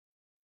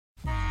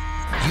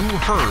You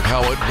heard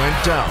how it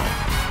went down.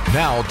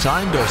 Now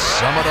time to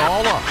sum it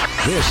all up.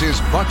 This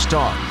is Bucks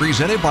Talk,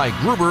 presented by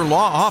Gruber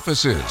Law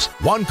Offices.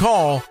 One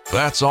call,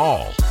 that's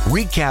all.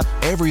 Recap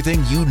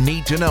everything you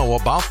need to know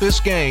about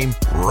this game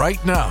right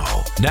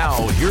now.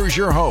 Now, here's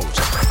your host,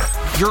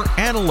 your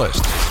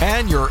analyst,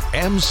 and your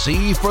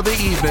MC for the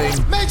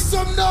evening. Make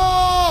some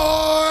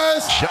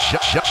noise!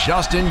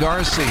 Justin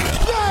Garcia.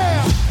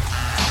 Yeah!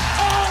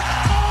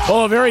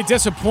 Well, a very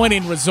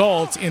disappointing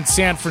result in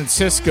San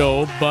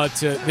Francisco, but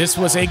this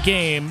was a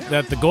game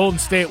that the Golden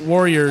State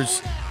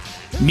Warriors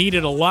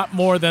needed a lot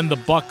more than the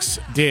Bucks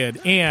did,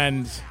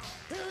 and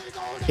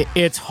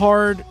it's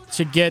hard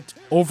to get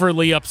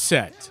overly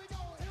upset.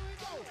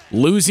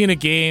 Losing a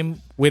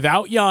game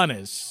without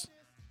Giannis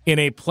in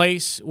a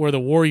place where the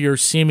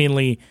Warriors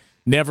seemingly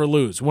never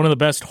lose. One of the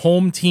best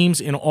home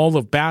teams in all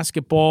of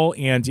basketball,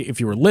 and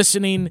if you were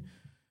listening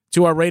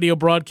to our radio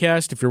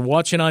broadcast, if you're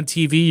watching on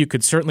TV, you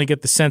could certainly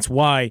get the sense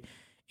why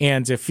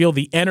and feel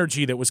the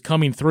energy that was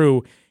coming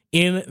through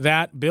in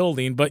that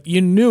building. But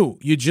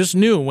you just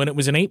knew when it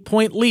was an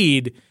 8-point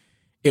lead,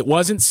 it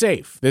wasn't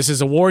safe. This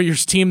is a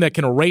Warriors team that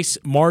can erase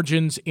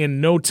margins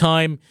in no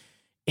time,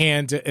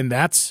 and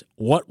that's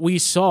what we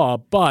saw.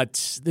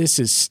 But this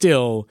is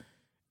still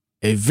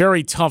a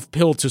very tough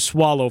pill to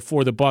swallow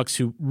for the Bucks,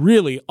 who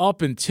really,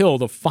 up until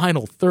the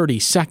final 30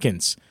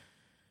 seconds,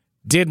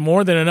 did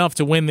more than enough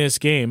to win this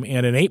game.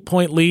 And an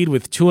 8-point lead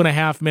with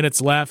 2.5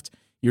 minutes left,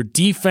 your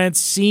defense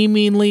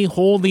seemingly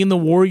holding the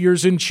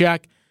Warriors in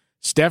check.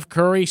 Steph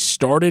Curry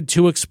started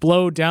to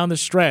explode down the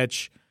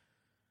stretch,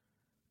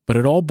 but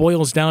it all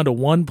boils down to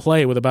one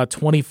play with about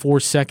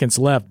 24 seconds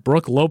left.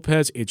 Brook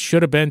Lopez, it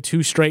should have been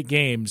 2 straight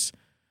games,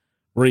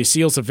 where he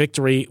seals a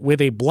victory with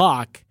a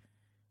block,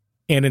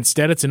 and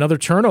instead it's another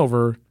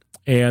turnover,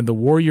 and the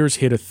Warriors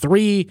hit a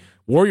 3.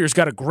 Warriors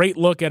got a great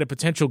look at a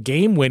potential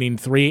game-winning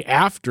 3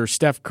 after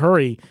Steph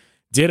Curry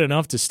did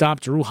enough to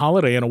stop Jrue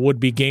Holiday and a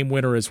would-be game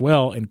winner as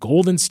well. And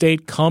Golden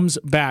State comes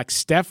back.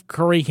 Steph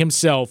Curry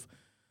himself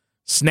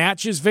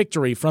snatches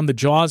victory from the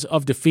jaws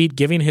of defeat,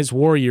 giving his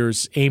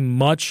Warriors a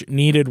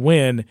much-needed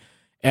win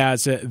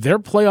as their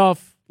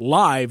playoff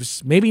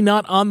lives, maybe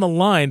not on the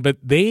line, but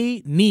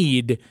they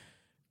need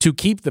to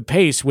keep the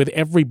pace with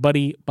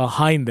everybody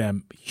behind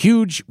them.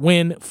 Huge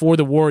win for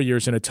the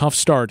Warriors and a tough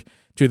start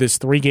to this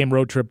 3-game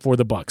road trip for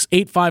the Bucks.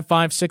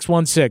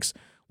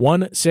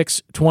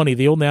 855-616-1620,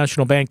 the Old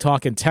National Bank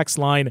talk and text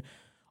line.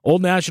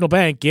 Old National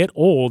Bank, get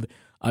old.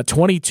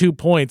 22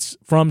 points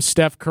from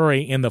Steph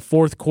Curry in the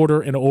fourth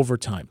quarter and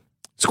overtime.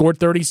 Scored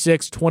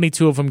 36,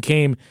 22 of them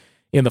came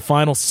in the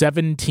final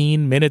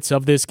 17 minutes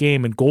of this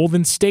game. And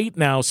Golden State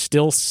now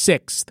still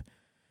 6th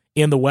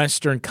in the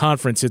Western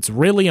Conference. It's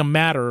really a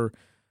matter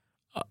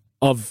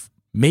of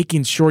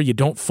making sure you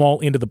don't fall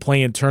into the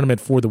play-in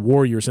tournament for the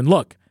Warriors. And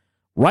look,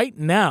 right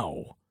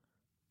now,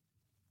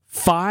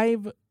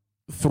 5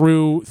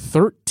 through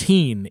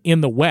 13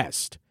 in the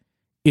West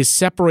is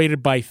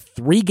separated by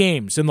 3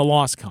 games in the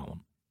loss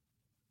column.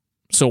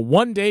 So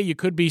one day you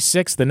could be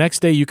 6th, the next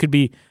day you could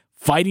be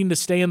fighting to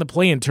stay in the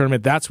play-in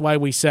tournament. That's why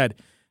we said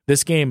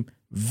this game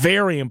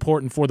very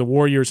important for the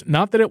Warriors.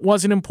 Not that it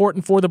wasn't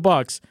important for the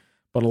Bucks,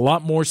 but a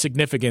lot more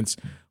significance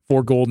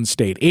for Golden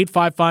State.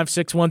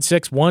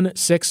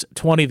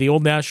 855-616-1620, the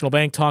Old National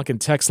Bank talk and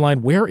text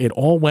line, where it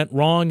all went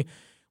wrong.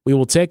 We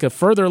will take a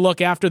further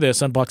look after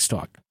this on Bucks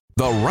Talk.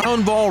 The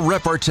Round Ball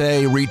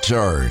Repartee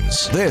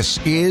returns. This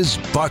is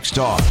Bucks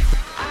Talk.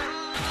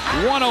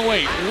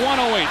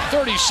 108,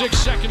 36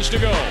 seconds to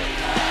go.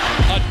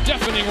 A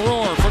deafening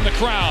roar from the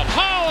crowd.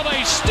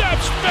 Holiday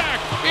steps back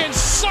and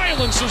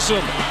silences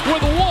him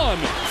with one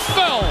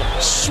fell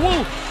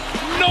swoop.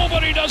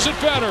 Nobody does it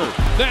better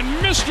than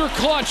Mr.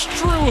 Clutch.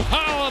 Jrue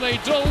Holiday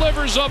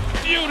delivers a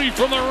beauty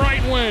from the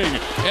right wing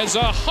as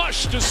a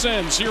hush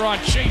descends here on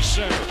Chase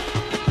Center.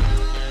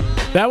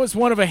 That was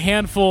one of a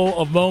handful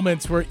of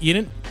moments where you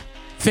didn't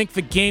think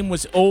the game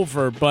was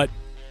over, but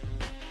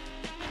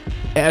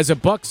as a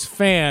Bucks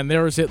fan,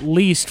 there was at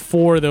least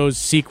 4 of those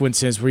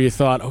sequences where you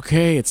thought,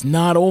 okay, it's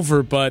not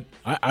over, but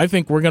I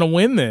think we're going to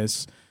win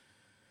this.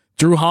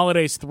 Jrue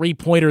Holiday's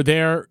 3-pointer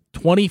there,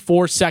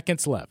 24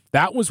 seconds left.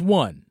 That was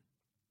one.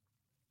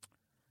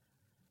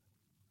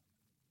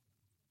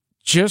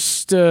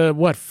 Just,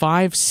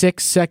 5-6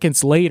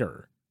 seconds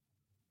later,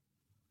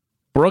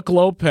 Brook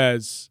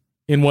Lopez,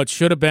 in what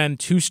should have been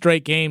 2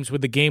 straight games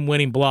with the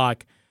game-winning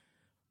block,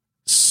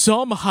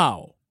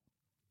 somehow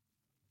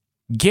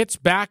gets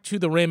back to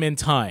the rim in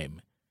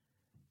time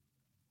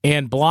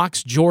and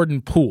blocks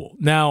Jordan Poole.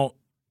 Now,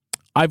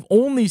 I've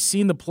only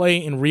seen the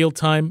play in real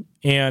time,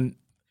 and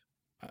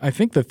I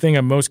think the thing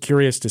I'm most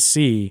curious to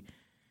see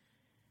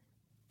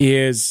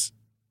is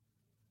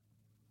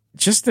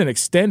just an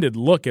extended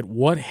look at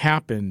what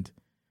happened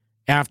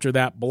after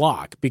that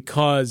block,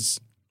 because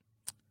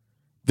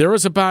there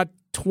was about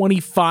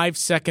 25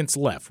 seconds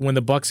left when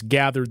the Bucks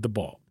gathered the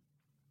ball.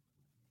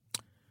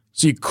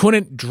 So you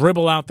couldn't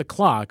dribble out the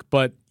clock,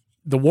 but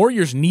the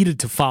Warriors needed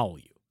to foul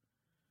you.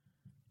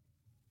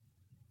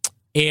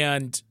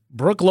 And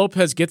Brook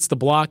Lopez gets the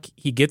block.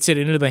 He gets it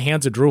into the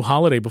hands of Drew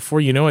Holiday.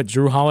 Before you know it,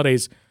 Drew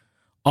Holiday's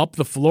up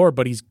the floor,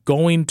 but he's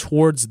going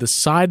towards the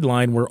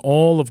sideline where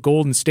all of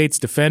Golden State's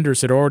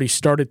defenders had already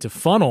started to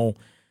funnel.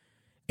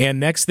 And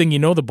next thing you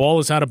know, the ball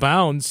is out of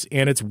bounds,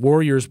 and it's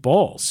Warriors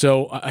ball.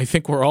 So I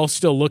think we're all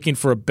still looking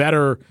for a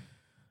better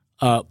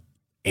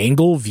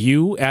angle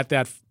view at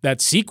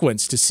that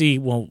sequence to see,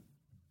 well,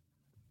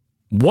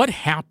 what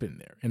happened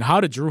there? And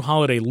how did Drew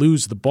Holiday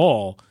lose the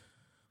ball?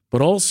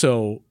 But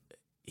also,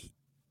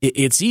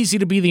 it's easy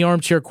to be the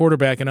armchair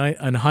quarterback,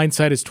 and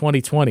hindsight is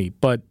 20/20.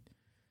 But,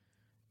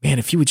 man,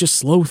 if you would just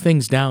slow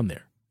things down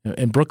there,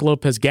 and Brook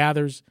Lopez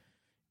gathers,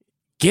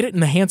 get it in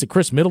the hands of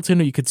Chris Middleton,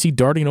 who you could see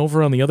darting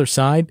over on the other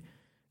side,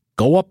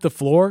 go up the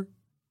floor,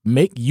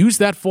 use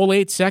that full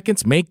 8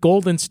 seconds, make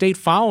Golden State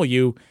foul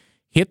you,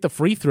 hit the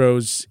free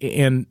throws,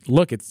 and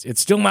look, it's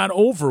still not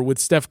over with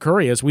Steph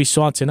Curry, as we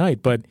saw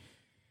tonight. But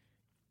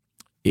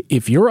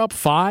if you're up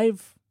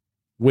 5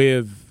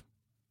 with,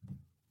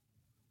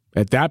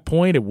 at that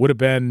point, it would have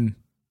been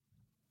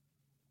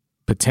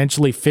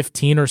potentially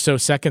 15 or so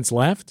seconds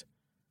left.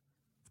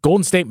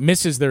 Golden State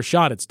misses their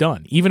shot, it's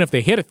done. Even if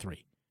they hit a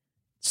 3.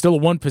 Still a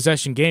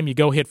one-possession game. You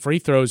go hit free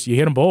throws, you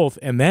hit them both,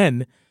 and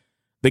then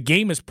the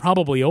game is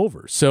probably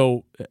over.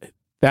 So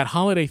that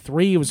Holiday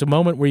 3 was a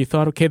moment where you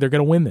thought, okay, they're going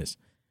to win this.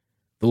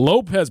 The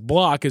Lopez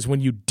block is when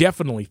you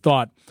definitely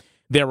thought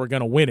they were going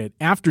to win it.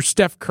 After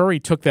Steph Curry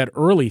took that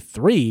early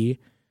 3,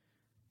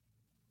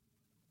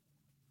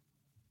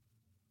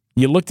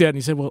 you looked at it and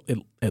you said, well,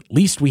 at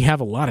least we have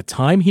a lot of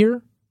time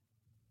here.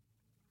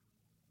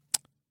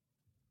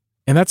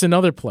 And that's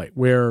another play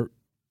where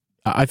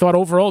I thought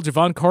overall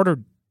Javon Carter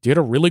did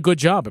a really good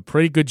job, a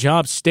pretty good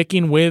job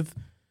sticking with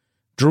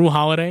Drew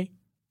Holiday.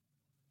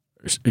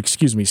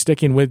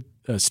 Sticking with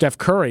Steph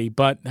Curry,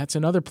 but that's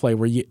another play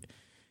where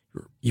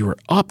you were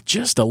up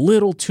just a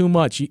little too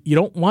much. You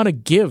don't want to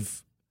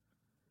give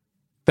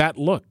that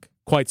look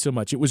quite so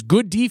much. It was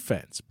good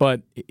defense,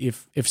 but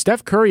if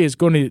Steph Curry is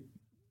going to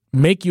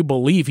make you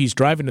believe he's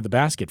driving to the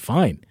basket,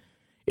 fine.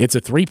 It's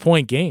a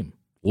 3-point game.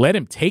 Let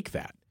him take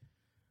that.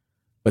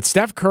 But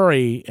Steph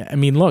Curry, I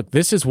mean, look,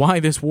 this is why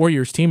this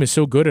Warriors team is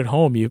so good at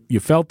home. You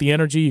felt the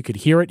energy, you could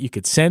hear it, you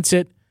could sense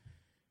it,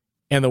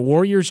 and the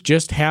Warriors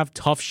just have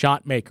tough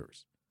shot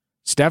makers.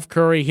 Steph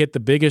Curry hit the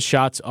biggest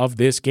shots of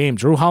this game.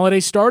 Drew Holiday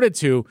started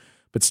to,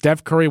 but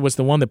Steph Curry was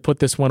the one that put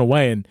this one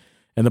away. And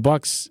the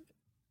Bucks,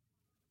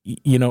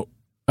 you know,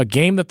 a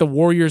game that the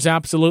Warriors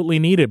absolutely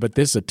needed, but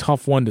this is a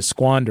tough one to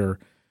squander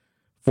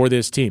for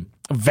this team.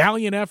 A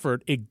valiant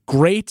effort, a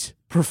great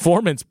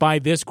performance by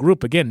this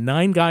group. Again,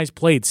 9 guys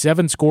played,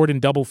 7 scored in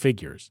double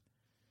figures.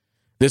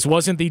 This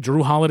wasn't the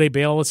Drew Holiday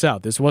bail us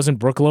out. This wasn't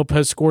Brook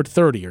Lopez scored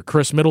 30 or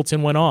Chris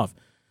Middleton went off.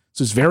 This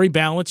was very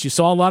balanced. You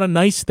saw a lot of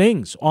nice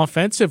things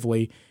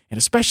offensively and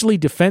especially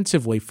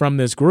defensively from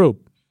this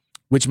group,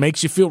 which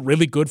makes you feel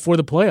really good for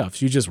the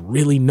playoffs. You just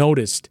really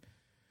noticed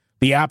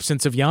the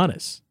absence of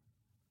Giannis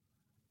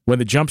when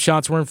the jump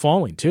shots weren't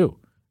falling too.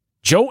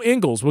 Joe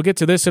Ingles, we'll get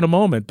to this in a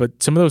moment,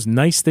 but some of those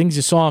nice things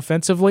you saw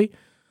offensively,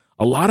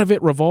 a lot of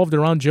it revolved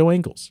around Joe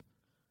Ingles.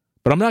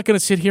 But I'm not going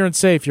to sit here and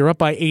say if you're up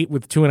by 8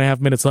 with 2.5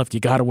 minutes left, you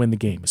got to win the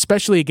game,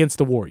 especially against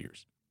the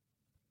Warriors.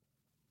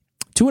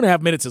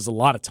 2.5 minutes is a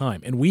lot of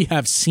time, and we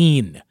have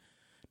seen,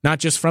 not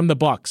just from the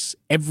Bucks,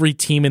 every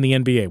team in the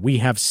NBA, we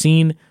have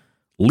seen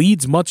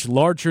leads much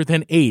larger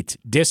than 8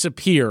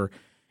 disappear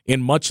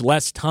in much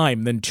less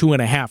time than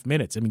 2.5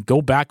 minutes. I mean,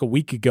 go back a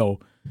week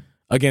ago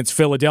against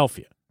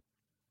Philadelphia.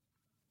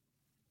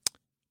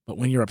 But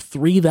when you're up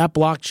 3, that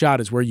blocked shot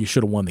is where you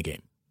should have won the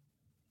game.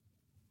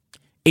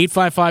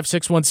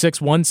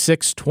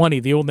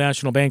 855-616-1620, the Old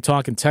National Bank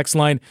talk and text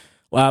line.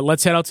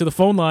 Let's head out to the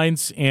phone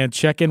lines and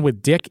check in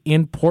with Dick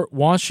in Port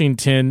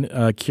Washington.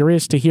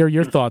 Curious to hear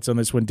your thoughts on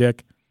this one,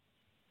 Dick.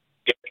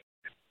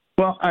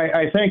 Well,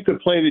 I think the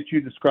play that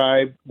you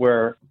described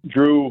where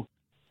Drew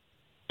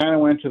kind of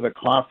went to the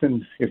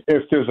coffin,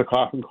 if there's a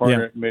coffin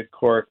corner at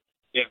midcourt,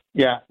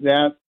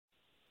 that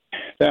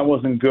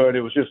wasn't good.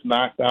 It was just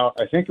knocked out.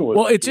 I think it was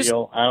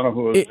Steele. I don't know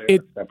who it was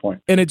at that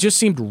point. And it just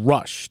seemed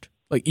rushed.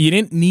 Like, you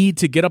didn't need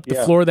to get up the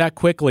floor that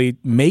quickly.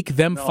 Make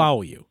them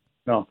foul you.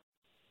 No.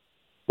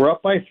 We're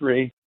up by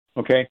 3,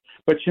 okay?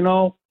 But, you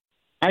know,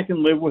 I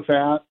can live with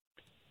that.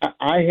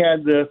 I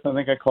had this, I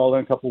think I called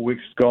in a couple of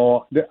weeks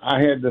ago.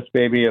 I had this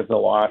baby as a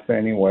loss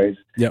anyways.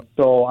 Yep.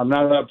 So I'm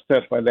not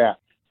upset by that.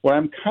 What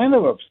I'm kind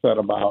of upset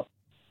about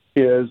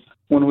is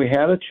when we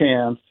had a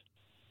chance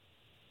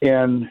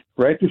and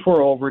right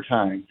before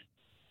overtime,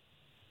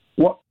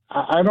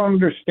 I don't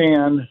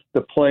understand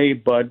the play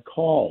Bud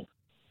called.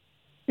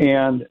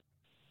 And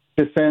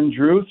to send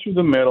Drew through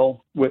the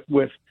middle with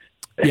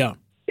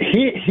he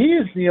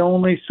is the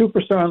only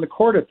superstar on the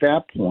court at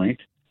that point.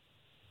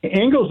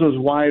 Ingles was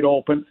wide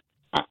open.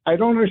 I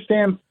don't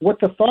understand what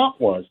the thought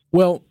was.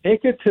 Well,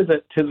 take it to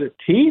the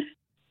teeth.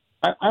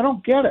 I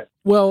don't get it.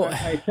 Well,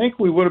 I think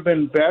we would have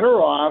been better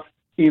off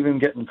even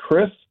getting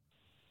Chris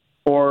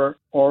or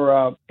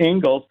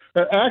Ingles.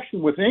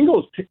 Actually, with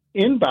Ingles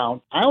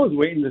inbound, I was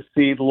waiting to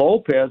see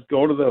Lopez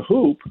go to the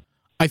hoop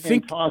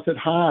think and toss it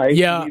high.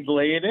 Yeah. And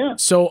lay it in.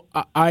 So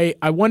I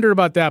wonder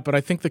about that, but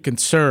I think the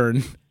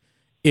concern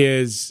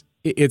is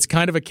it's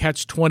kind of a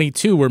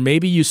catch-22 where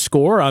maybe you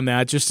score on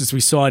that, just as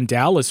we saw in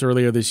Dallas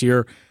earlier this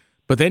year,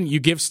 but then you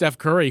give Steph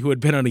Curry, who had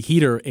been on a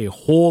heater a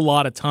whole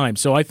lot of time.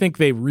 So I think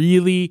they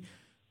really,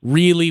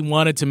 really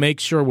wanted to make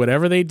sure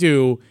whatever they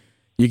do,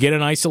 you get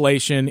an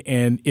isolation,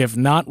 and if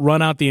not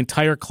run out the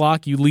entire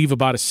clock, you leave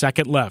about a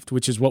second left,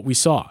 which is what we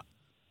saw.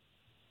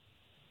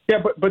 Yeah,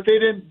 but they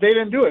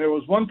didn't do it. It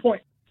was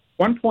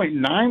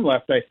 1.9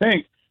 left, I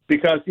think,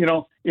 because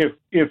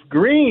if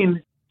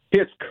Green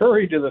hits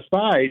Curry to the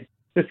side,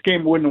 this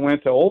game wouldn't have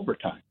went to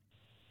overtime.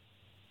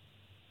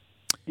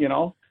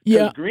 Yeah.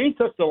 Green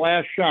took the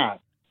last shot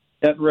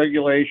at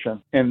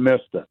regulation and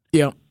missed it.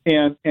 Yeah.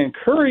 And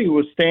Curry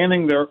was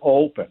standing there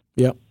open.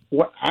 Yeah.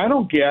 What I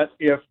don't get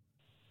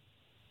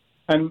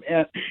I'm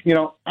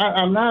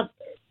not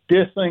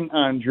dissing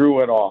on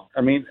Drew at all.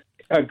 I mean,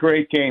 a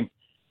great game.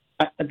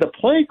 The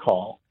play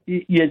call,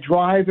 you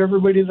drive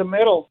everybody to the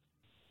middle.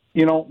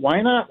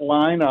 Why not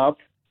line up?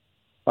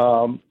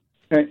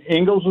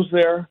 Ingles was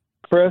there,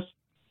 Chris,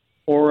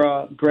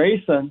 or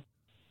Grayson.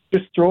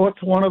 Just throw it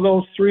to one of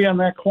those three on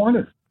that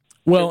corner.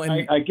 Well,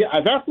 and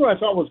that's what I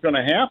thought was going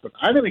to happen.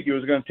 I didn't think he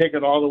was going to take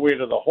it all the way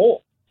to the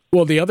hole.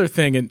 Well, the other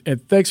thing,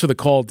 and thanks for the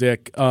call,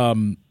 Dick.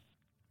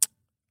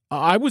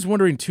 I was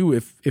wondering too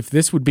if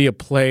this would be a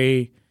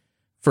play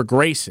for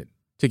Grayson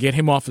to get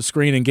him off the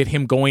screen and get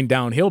him going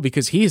downhill,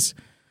 because he's,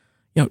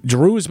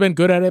 Drew has been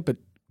good at it, but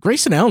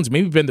Grayson Allen's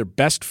maybe been their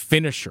best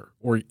finisher,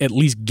 or at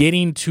least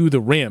getting to the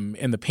rim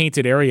and the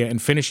painted area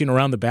and finishing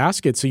around the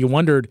basket. So you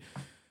wondered,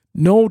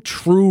 no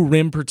true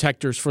rim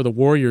protectors for the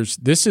Warriors.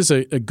 This is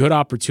a good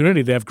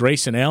opportunity to have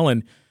Grayson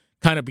Allen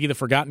kind of be the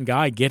forgotten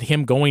guy, get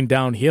him going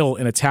downhill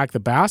and attack the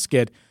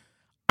basket.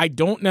 I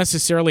don't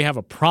necessarily have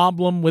a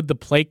problem with the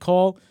play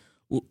call.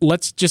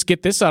 Let's just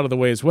get this out of the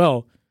way as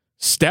well.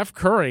 Steph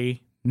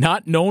Curry,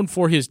 not known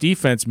for his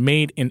defense,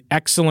 made an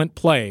excellent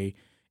play,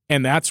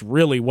 and that's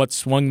really what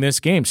swung this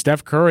game.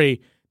 Steph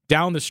Curry,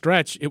 down the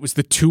stretch, it was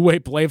the two-way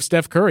play of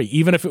Steph Curry.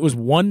 Even if it was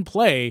one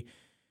play,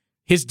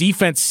 his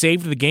defense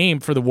saved the game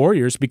for the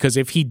Warriors, because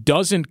if he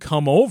doesn't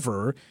come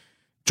over,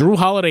 Drew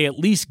Holiday at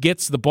least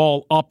gets the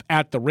ball up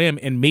at the rim,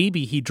 and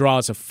maybe he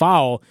draws a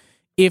foul.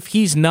 If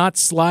he's not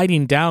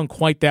sliding down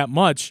quite that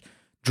much,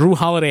 Drew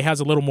Holiday has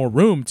a little more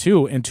room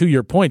too. And to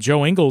your point,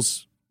 Joe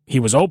Ingles, he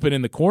was open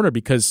in the corner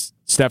because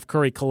Steph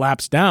Curry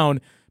collapsed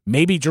down.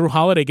 Maybe Drew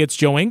Holiday gets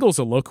Joe Ingles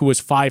a look, who was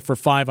 5 for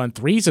 5 on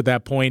threes at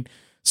that point.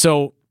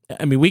 So,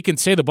 I mean, we can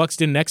say the Bucks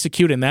didn't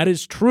execute, and that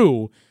is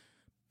true.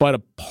 But a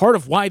part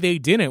of why they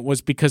didn't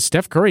was because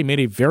Steph Curry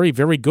made a very,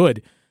 very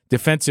good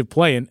defensive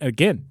play. And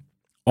again,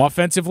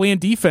 offensively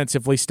and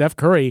defensively, Steph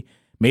Curry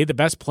made the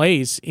best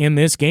plays in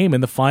this game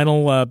in the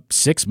final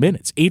 6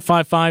 minutes.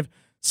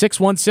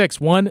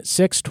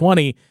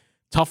 855-616-1620.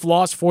 Tough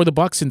loss for the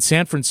Bucks in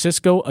San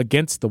Francisco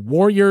against the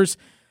Warriors.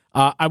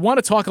 I want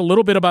to talk a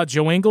little bit about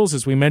Joe Ingles,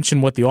 as we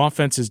mentioned what the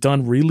offense has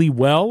done really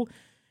well,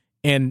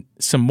 and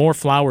some more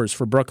flowers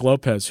for Brook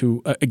Lopez,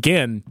 who,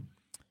 again,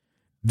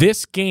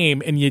 this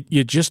game, and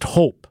you just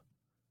hope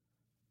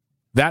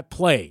that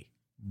play,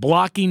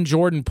 blocking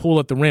Jordan Poole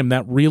at the rim,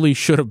 that really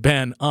should have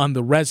been on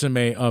the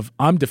resume of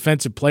I'm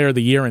Defensive Player of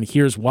the Year, and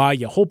here's why.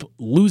 You hope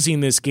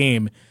losing this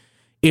game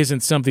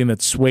isn't something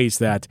that sways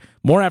that.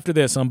 More after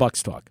this on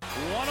Bucks Talk.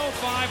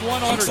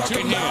 105-100 to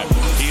him.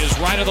 He is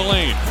right of the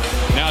lane.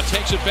 Now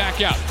takes it back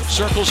out.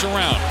 Circles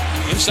around.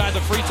 Inside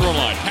the free throw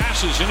line.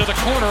 Passes into the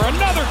corner.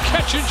 Another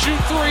catch and shoot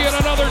three, and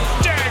another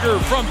dagger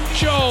from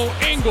Joe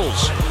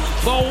Ingles.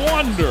 The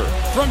wonder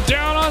from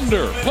down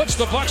under puts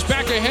the Bucks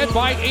back ahead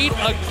by 8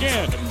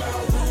 again.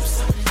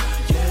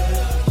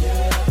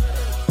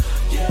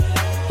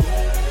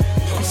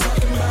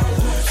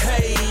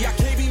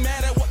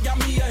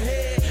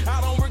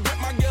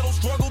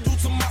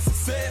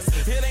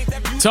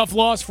 Tough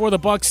loss for the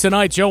Bucks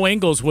tonight. Joe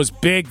Ingles was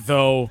big,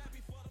 though.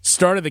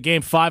 Started the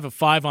game 5 of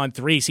 5 on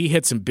threes. He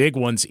hit some big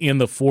ones in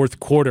the fourth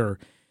quarter.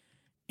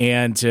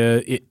 And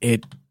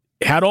it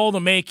had all the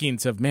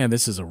makings of, man,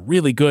 this is a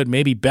really good,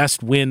 maybe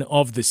best win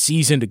of the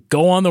season, to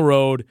go on the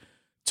road,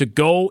 to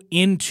go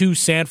into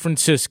San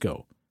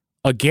Francisco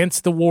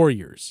against the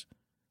Warriors,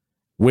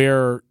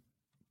 where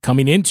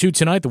coming into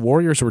tonight, the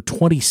Warriors were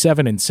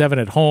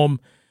 27-7 at home.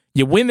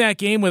 You win that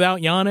game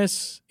without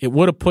Giannis, it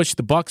would have pushed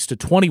the Bucks to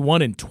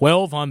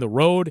 21-12 on the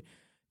road,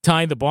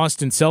 tying the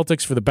Boston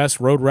Celtics for the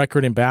best road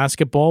record in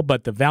basketball,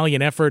 but the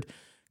valiant effort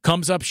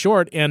comes up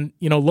short. And,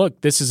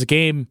 look, this is a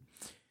game.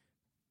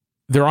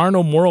 There are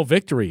no moral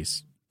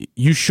victories.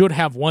 You should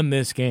have won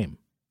this game.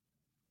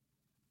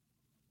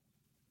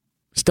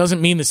 This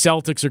doesn't mean the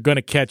Celtics are going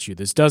to catch you.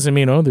 This doesn't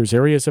mean, there's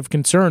areas of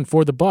concern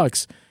for the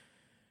Bucks.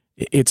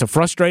 It's a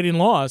frustrating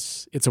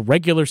loss. It's a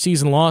regular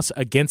season loss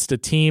against a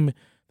team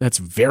that's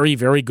very,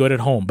 very good at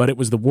home. But it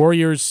was the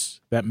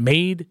Warriors that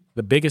made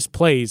the biggest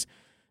plays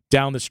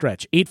down the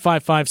stretch.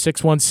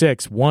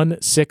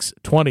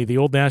 855-616-1620, the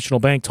Old National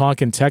Bank talk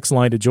and text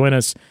line to join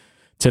us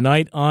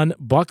tonight on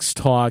Bucks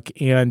Talk.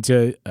 And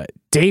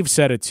Dave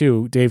said it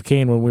too, Dave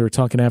Kane, when we were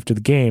talking after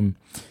the game.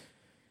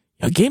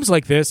 Games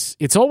like this,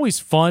 it's always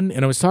fun.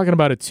 And I was talking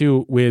about it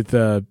too with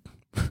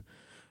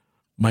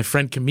my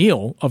friend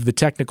Camille of the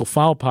Technical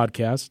Foul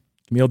podcast,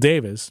 Camille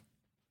Davis,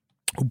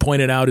 who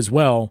pointed out as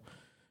well,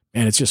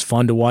 and it's just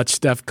fun to watch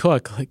Steph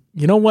cook. Like,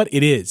 you know what?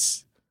 It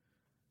is.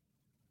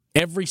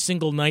 Every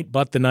single night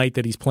but the night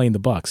that he's playing the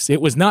Bucks. It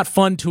was not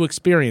fun to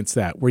experience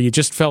that, where you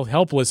just felt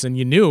helpless and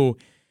you knew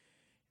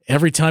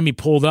every time he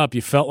pulled up,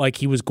 you felt like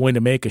he was going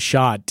to make a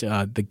shot.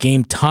 The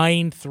game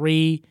tying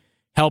 3,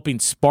 helping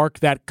spark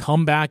that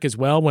comeback as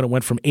well when it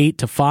went from 8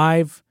 to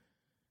 5,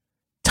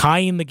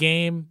 tying the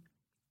game,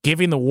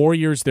 giving the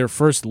Warriors their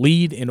first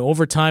lead in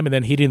overtime, and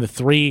then hitting the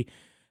 3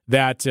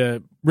 that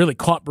really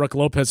caught Brook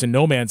Lopez in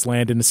no man's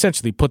land and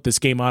essentially put this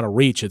game out of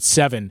reach at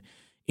 7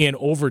 in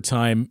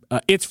overtime.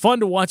 It's fun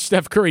to watch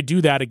Steph Curry do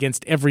that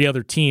against every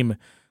other team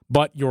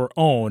but your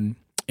own.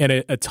 And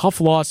a tough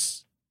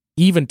loss,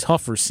 even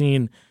tougher,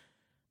 seeing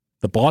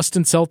the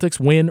Boston Celtics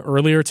win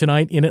earlier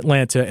tonight in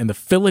Atlanta and the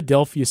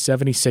Philadelphia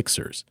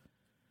 76ers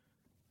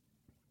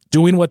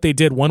doing what they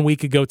did 1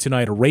 week ago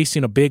tonight,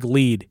 erasing a big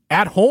lead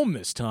at home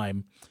this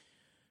time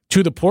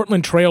to the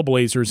Portland Trail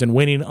Blazers and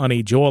winning on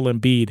a Joel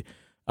Embiid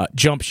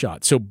jump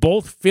shot. So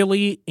both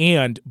Philly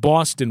and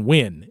Boston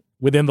win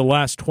within the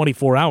last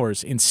 24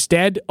 hours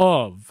instead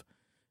of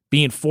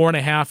being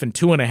 4.5 and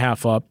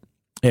 2.5 up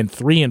and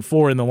 3 and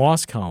 4 in the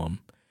loss column.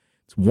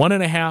 It's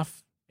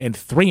 1.5 and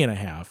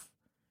 3.5,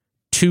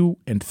 2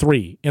 and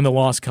 3 in the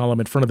loss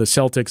column in front of the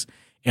Celtics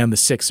and the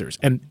Sixers.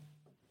 And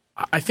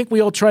I think we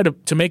all try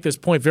to make this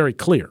point very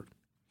clear.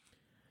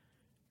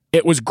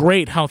 It was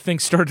great how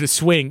things started to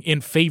swing in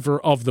favor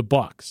of the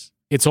Bucks.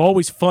 It's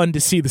always fun to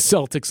see the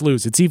Celtics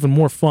lose. It's even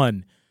more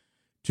fun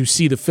to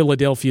see the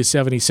Philadelphia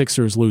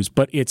 76ers lose,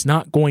 but it's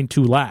not going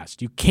to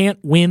last. You can't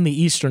win the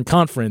Eastern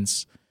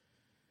Conference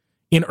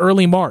in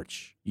early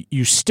March.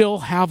 You still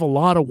have a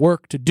lot of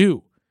work to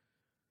do.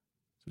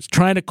 I was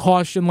trying to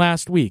caution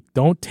last week,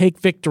 don't take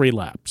victory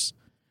laps.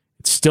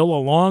 It's still a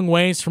long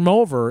ways from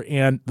over,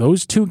 and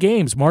those 2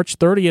 games, March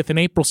 30th and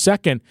April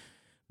 2nd,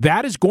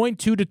 that is going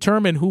to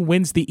determine who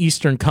wins the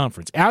Eastern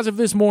Conference. As of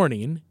this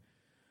morning,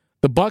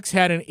 the Bucks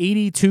had an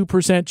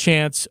 82%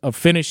 chance of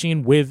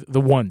finishing with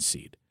the 1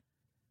 seed.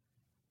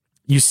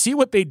 You see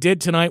what they did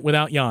tonight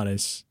without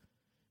Giannis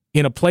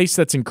in a place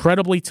that's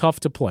incredibly tough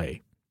to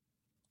play.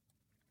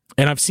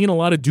 And I've seen a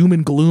lot of doom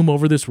and gloom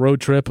over this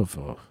road trip of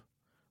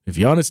if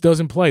Giannis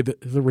doesn't play.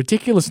 The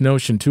ridiculous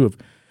notion, too, of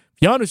if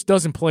Giannis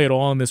doesn't play at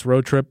all on this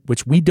road trip,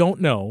 which we don't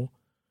know,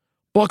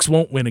 Bucks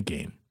won't win a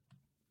game.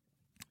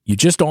 You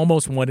just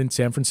almost won in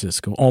San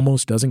Francisco.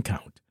 Almost doesn't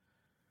count.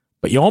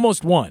 But you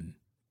almost won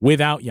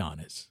without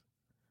Giannis.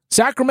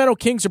 Sacramento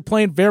Kings are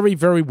playing very,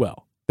 very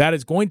well. That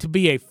is going to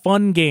be a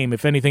fun game,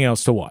 if anything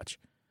else, to watch.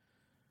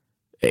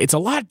 It's a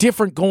lot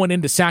different going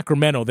into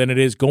Sacramento than it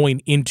is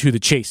going into the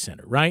Chase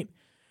Center, right?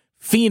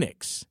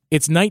 Phoenix,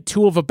 it's night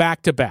 2 of a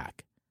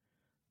back-to-back.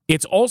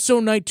 It's also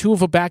night 2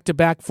 of a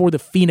back-to-back for the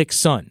Phoenix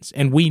Suns.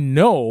 And we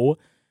know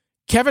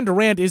Kevin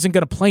Durant isn't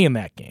going to play in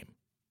that game.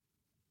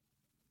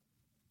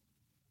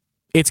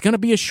 It's going to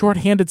be a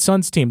shorthanded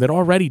Suns team that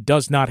already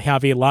does not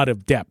have a lot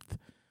of depth.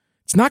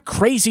 It's not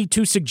crazy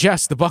to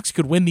suggest the Bucks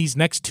could win these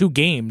next 2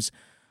 games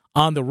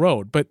on the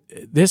road. But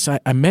this,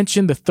 I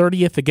mentioned the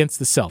 30th against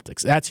the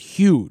Celtics. That's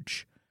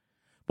huge.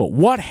 But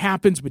what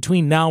happens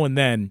between now and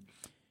then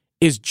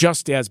is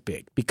just as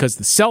big because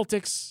the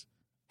Celtics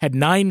had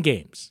 9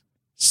 games.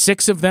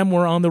 6 of them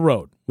were on the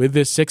road with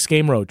this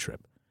 6-game road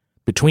trip.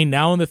 Between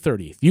now and the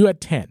 30th, you had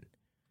 10.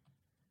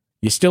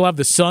 You still have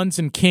the Suns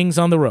and Kings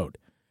on the road.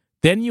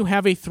 Then you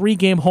have a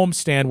 3-game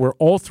homestand where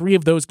all 3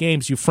 of those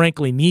games you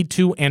frankly need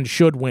to and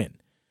should win.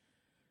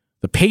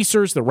 The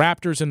Pacers, the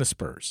Raptors, and the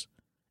Spurs.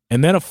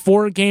 And then a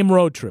 4-game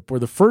road trip where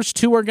the first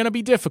 2 are going to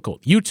be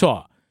difficult.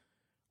 Utah,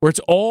 where it's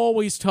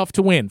always tough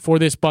to win for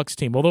this Bucks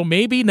team. Although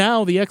maybe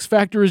now the X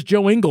factor is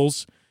Joe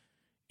Ingles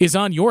is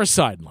on your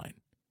sideline.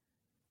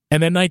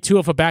 And then night 2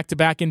 of a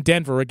back-to-back in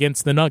Denver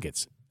against the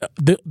Nuggets.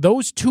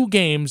 Those 2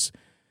 games,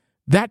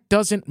 that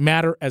doesn't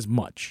matter as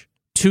much.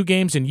 2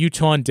 games in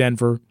Utah and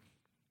Denver.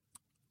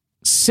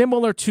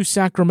 Similar to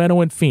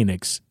Sacramento and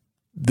Phoenix,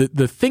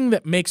 the thing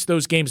that makes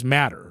those games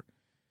matter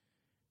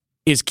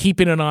is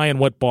keeping an eye on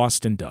what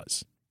Boston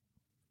does.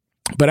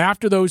 But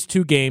after those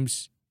 2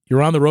 games,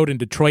 you're on the road in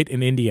Detroit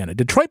and Indiana.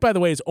 Detroit, by the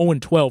way, is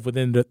 0-12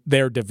 within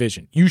their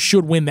division. You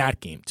should win that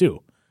game,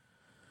 too.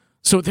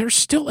 So there's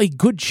still a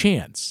good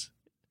chance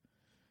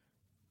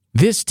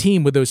this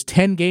team, with those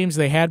 10 games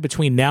they had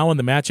between now and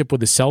the matchup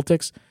with the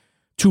Celtics,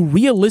 to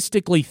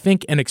realistically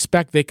think and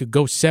expect they could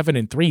go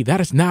 7-3,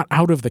 that is not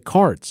out of the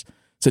cards.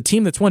 It's a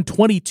team that's won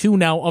 22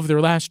 now of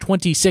their last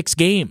 26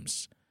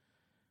 games.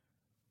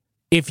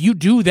 If you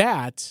do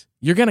that,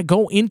 you're going to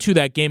go into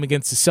that game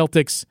against the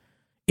Celtics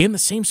in the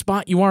same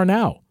spot you are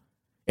now.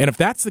 And if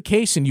that's the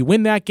case and you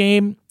win that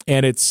game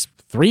and it's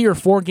 3 or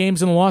 4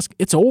 games in the loss,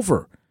 it's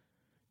over.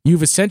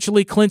 You've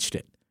essentially clinched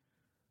it.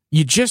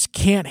 You just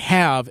can't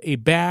have a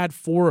bad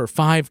 4 or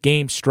 5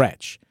 game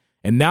stretch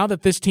And now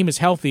that this team is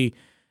healthy,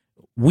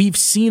 we've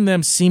seen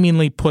them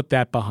seemingly put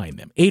that behind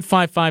them.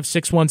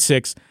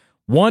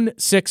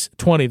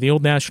 855-616-1620, the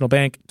Old National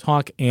Bank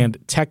talk and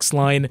text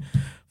line.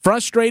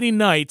 Frustrating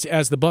night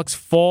as the Bucks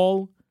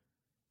fall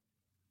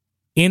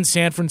in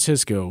San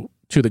Francisco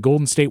to the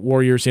Golden State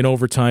Warriors in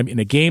overtime in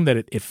a game that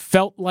it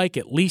felt like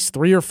at least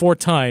 3 or 4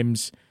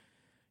 times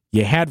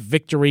you had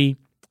victory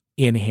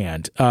in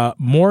hand.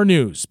 More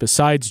news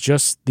besides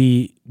just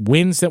the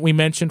wins that we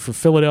mentioned for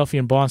Philadelphia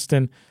and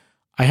Boston.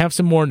 I have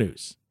some more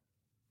news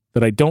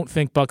that I don't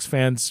think Bucks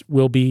fans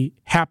will be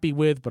happy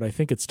with, but I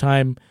think it's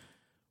time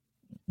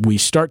we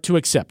start to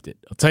accept it.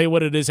 I'll tell you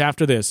what it is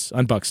after this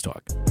on Bucks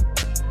Talk.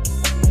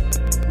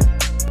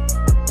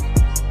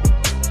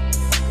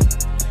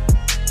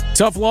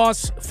 Tough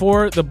loss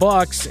for the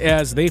Bucks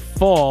as they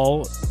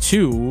fall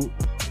to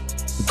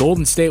the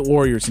Golden State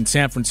Warriors in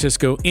San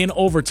Francisco in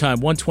overtime,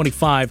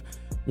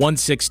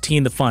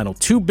 125-116 the final.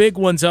 2 big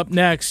ones up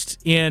next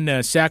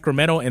in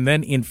Sacramento and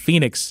then in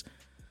Phoenix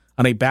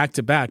on a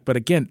back-to-back. But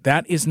again,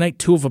 that is night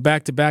 2 of a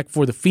back-to-back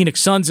for the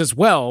Phoenix Suns as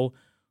well,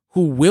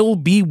 who will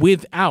be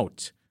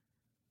without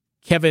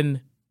Kevin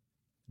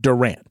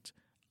Durant.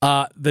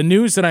 The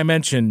news that I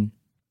mentioned,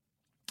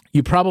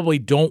 you probably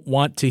don't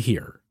want to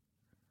hear,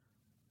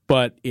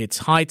 but it's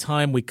high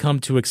time we come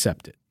to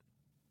accept it.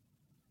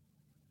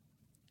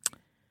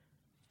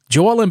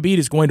 Joel Embiid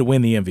is going to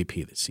win the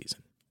MVP this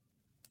season.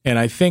 And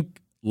I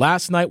think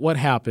last night what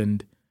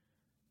happened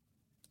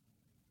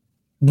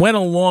went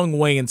a long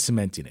way in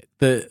cementing it.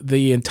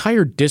 The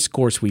entire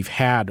discourse we've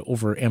had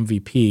over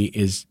MVP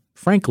is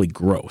frankly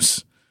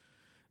gross.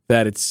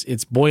 That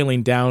it's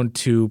boiling down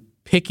to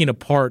picking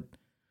apart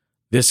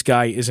this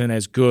guy isn't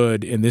as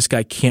good and this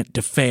guy can't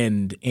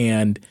defend,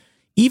 and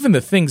even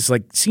the things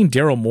like seeing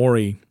Daryl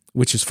Morey,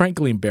 which is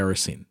frankly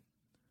embarrassing.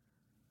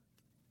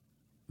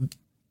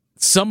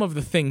 Some of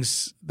the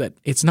things that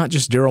it's not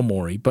just Daryl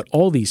Morey, but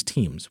all these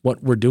teams,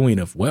 what we're doing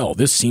of, well,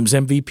 this seems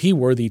MVP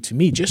worthy to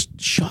me. Just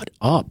shut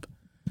up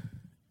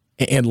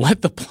and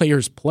let the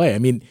players play. I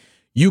mean,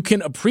 you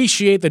can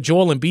appreciate that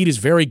Joel Embiid is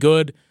very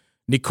good.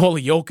 Nikola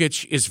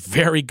Jokic is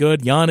very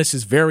good. Giannis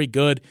is very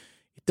good.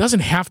 It doesn't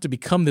have to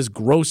become this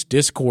gross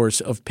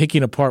discourse of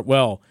picking apart,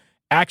 well,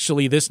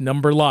 actually this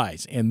number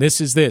lies, and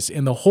this is this.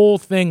 And the whole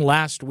thing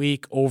last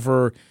week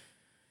over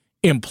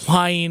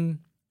implying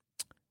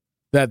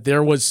that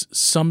there was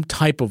some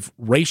type of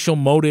racial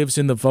motives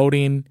in the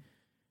voting,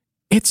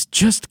 it's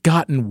just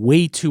gotten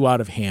way too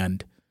out of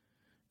hand.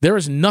 There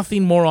is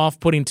nothing more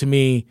off-putting to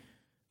me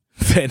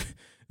than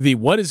the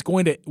what's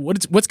going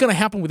to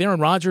happen with Aaron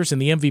Rodgers in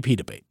the MVP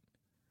debate.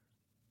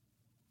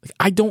 Like,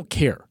 I don't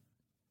care.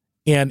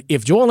 And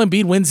if Joel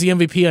Embiid wins the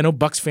MVP, I know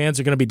Bucks fans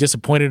are going to be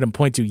disappointed and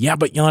point to, yeah,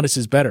 but Giannis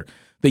is better.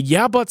 The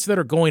yeah buts that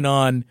are going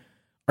on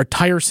are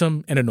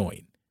tiresome and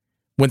annoying.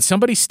 When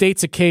somebody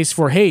states a case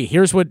for, hey,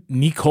 here's what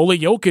Nikola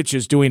Jokic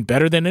is doing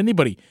better than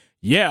anybody.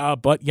 Yeah,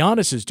 but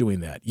Giannis is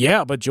doing that.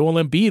 Yeah, but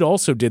Joel Embiid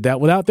also did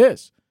that without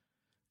this.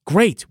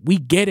 Great, we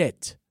get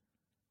it.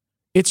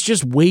 It's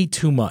just way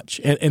too much.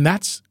 And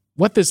that's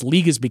what this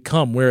league has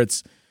become, where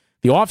it's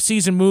the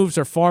offseason moves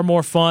are far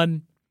more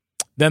fun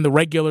than the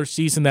regular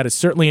season. That is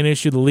certainly an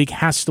issue the league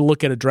has to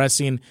look at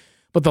addressing.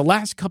 But the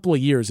last couple of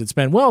years, it's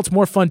been, well, it's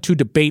more fun to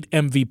debate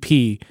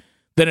MVP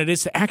than it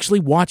is to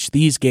actually watch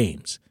these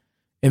games.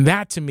 And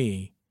that, to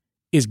me,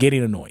 is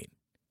getting annoying.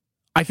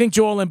 I think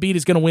Joel Embiid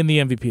is going to win the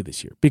MVP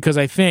this year because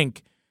I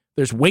think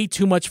there's way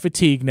too much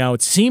fatigue now.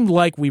 It seemed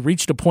like we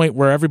reached a point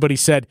where everybody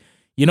said,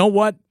 you know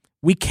what?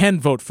 We can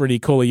vote for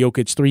Nikola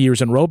Jokic 3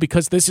 years in a row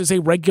because this is a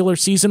regular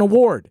season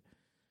award.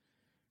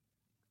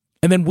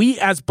 And then we,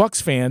 as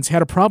Bucks fans,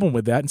 had a problem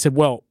with that and said,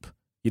 well,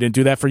 you didn't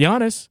do that for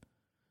Giannis.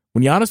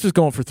 When Giannis was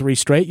going for 3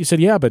 straight, you said,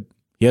 yeah, but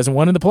he hasn't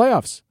won in the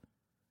playoffs.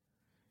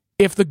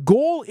 If the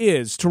goal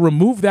is to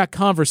remove that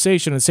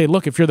conversation and say,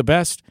 look, if you're the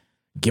best,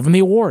 give him the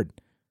award,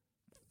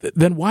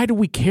 then why do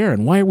we care?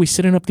 And why are we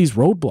setting up these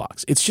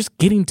roadblocks? It's just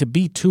getting to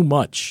be too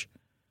much.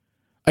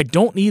 I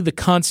don't need the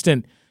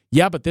constant,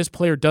 yeah, but this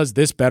player does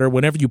this better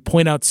whenever you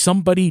point out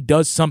somebody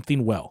does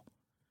something well.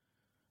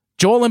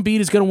 Joel Embiid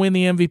is going to win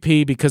the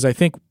MVP because I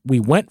think we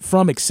went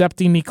from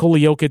accepting Nikola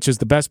Jokic as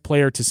the best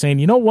player to saying,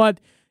 you know what?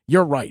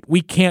 You're right.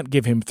 We can't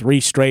give him 3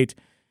 straight.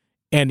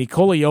 And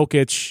Nikola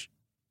Jokic,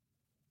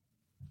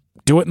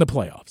 do it in the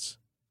playoffs.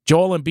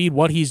 Joel Embiid,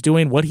 what he's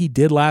doing, what he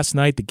did last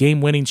night, the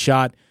game-winning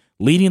shot,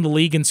 leading the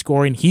league in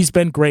scoring, he's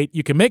been great.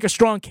 You can make a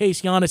strong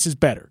case Giannis is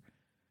better.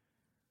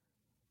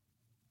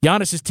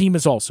 Giannis' team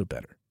is also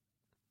better.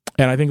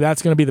 And I think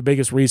that's going to be the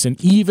biggest reason,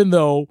 even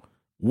though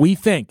we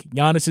think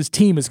Giannis'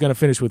 team is going to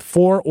finish with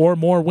 4 or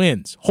more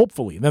wins,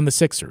 hopefully, than the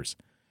Sixers.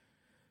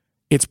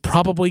 It's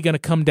probably going to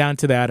come down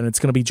to that, and it's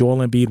going to be Joel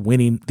Embiid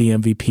winning the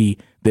MVP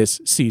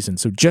this season.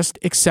 So just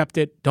accept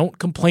it. Don't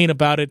complain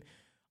about it.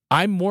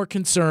 I'm more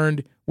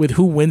concerned with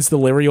who wins the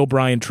Larry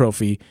O'Brien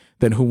trophy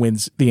than who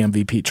wins the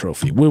MVP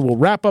trophy. We will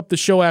wrap up the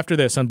show after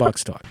this on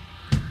Bucks Talk.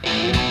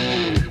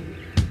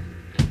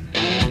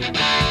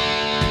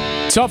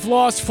 Tough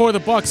loss for the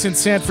Bucks in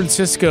San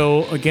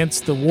Francisco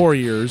against the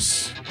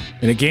Warriors.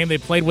 in a game they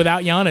played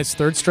without Giannis,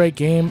 third straight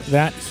game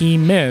that he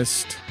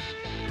missed.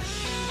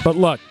 But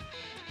look,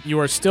 you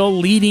are still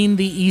leading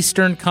the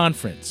Eastern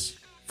Conference,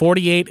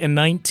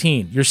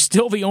 48-19. You're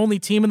still the only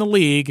team in the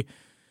league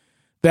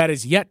that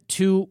is yet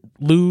to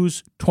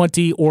lose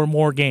 20 or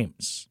more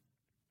games.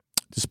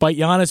 Despite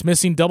Giannis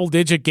missing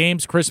double-digit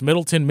games, Chris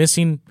Middleton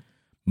missing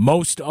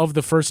most of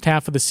the first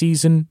half of the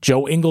season,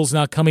 Joe Ingles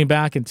not coming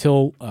back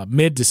until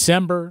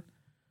mid-December,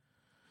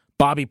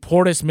 Bobby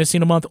Portis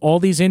missing a month, all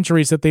these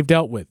injuries that they've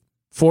dealt with,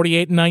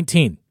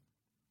 48-19.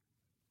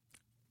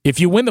 If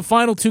you win the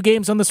final 2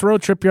 games on this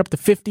road trip, you're up to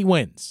 50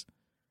 wins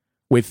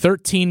with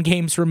 13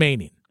 games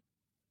remaining.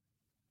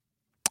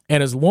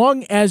 And as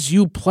long as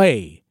you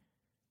play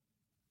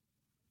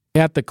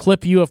at the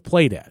clip you have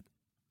played at,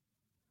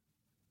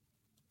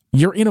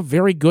 you're in a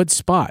very good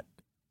spot.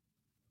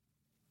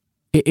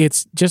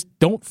 It's just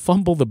don't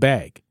fumble the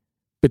bag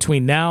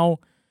between now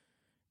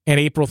and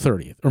April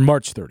 30th, or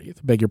March 30th,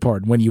 beg your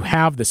pardon, when you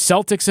have the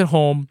Celtics at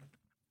home,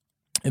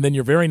 and then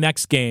your very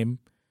next game,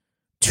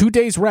 2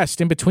 days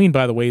rest in between,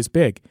 by the way, is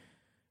big,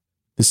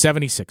 the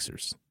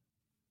 76ers.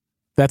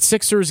 That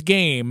Sixers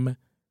game,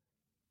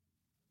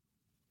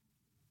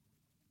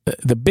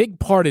 the big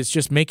part is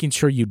just making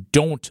sure you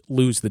don't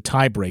lose the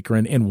tiebreaker,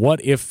 and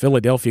what if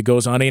Philadelphia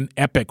goes on an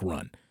epic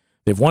run?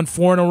 They've won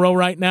 4 in a row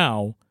right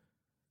now,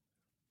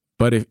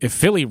 but if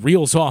Philly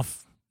reels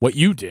off what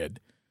you did,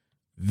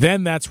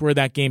 then that's where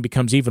that game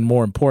becomes even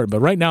more important.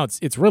 But right now,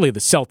 it's really the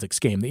Celtics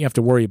game that you have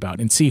to worry about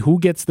and see who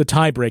gets the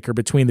tiebreaker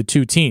between the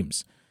two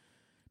teams.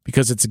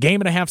 Because it's a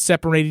game and a half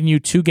separating you,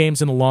 2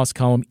 games in the loss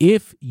column.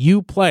 If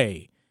you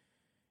play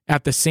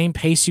at the same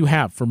pace you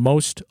have for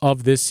most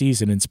of this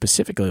season, and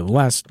specifically the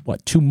last,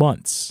 2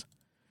 months,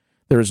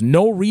 there is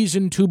no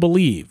reason to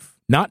believe,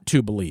 not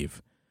to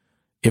believe,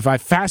 if I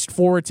fast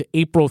forward to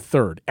April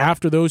 3rd,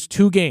 after those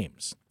 2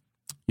 games,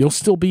 you'll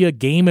still be a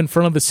game in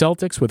front of the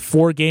Celtics with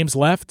 4 games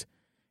left,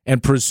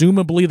 and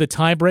presumably the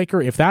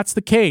tiebreaker. If that's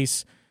the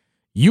case,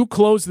 you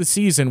close the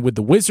season with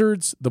the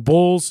Wizards, the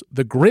Bulls,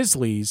 the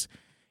Grizzlies,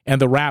 and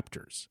the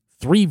Raptors.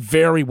 3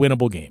 very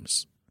winnable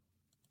games.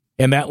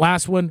 And that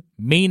last one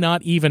may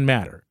not even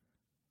matter.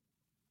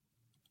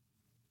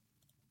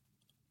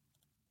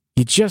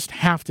 You just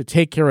have to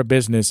take care of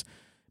business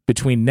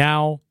between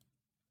now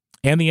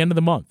and the end of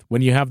the month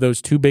when you have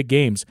those 2 big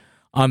games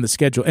on the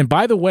schedule. And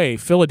by the way,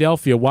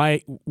 Philadelphia,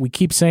 why we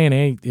keep saying,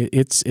 hey,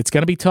 it's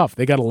going to be tough.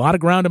 They got a lot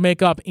of ground to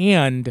make up,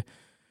 and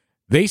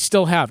they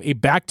still have a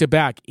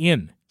back-to-back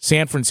in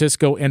San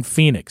Francisco and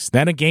Phoenix.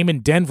 Then a game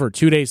in Denver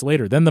 2 days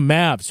later. Then the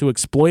Mavs, who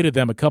exploited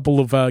them a couple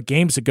of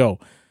games ago.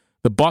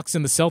 The Bucks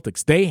and the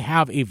Celtics. They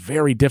have a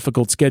very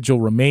difficult schedule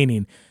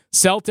remaining.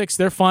 Celtics,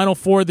 their final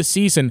 4 of the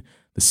season.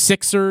 The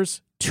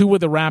Sixers, 2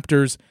 with the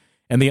Raptors,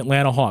 and the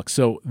Atlanta Hawks.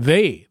 So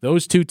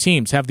those 2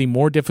 teams, have the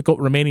more difficult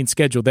remaining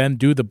schedule than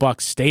do the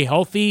Bucks. Stay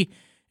healthy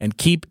and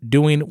keep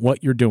doing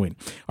what you're doing.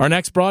 Our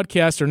next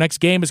broadcast, our next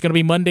game is going to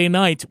be Monday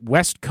night.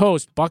 West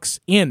Coast,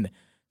 Bucks in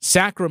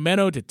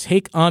Sacramento to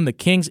take on the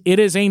Kings. It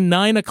is a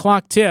 9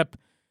 o'clock tip.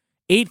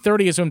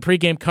 8:30 is when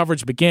pregame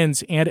coverage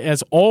begins. And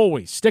as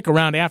always, stick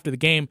around after the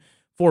game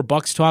for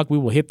Bucks Talk. We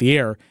will hit the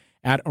air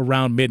at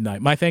around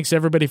midnight. My thanks to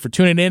everybody for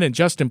tuning in, and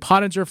Justin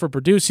Pottinger for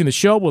producing the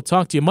show. We'll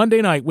talk to you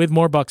Monday night with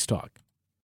more Bucks Talk.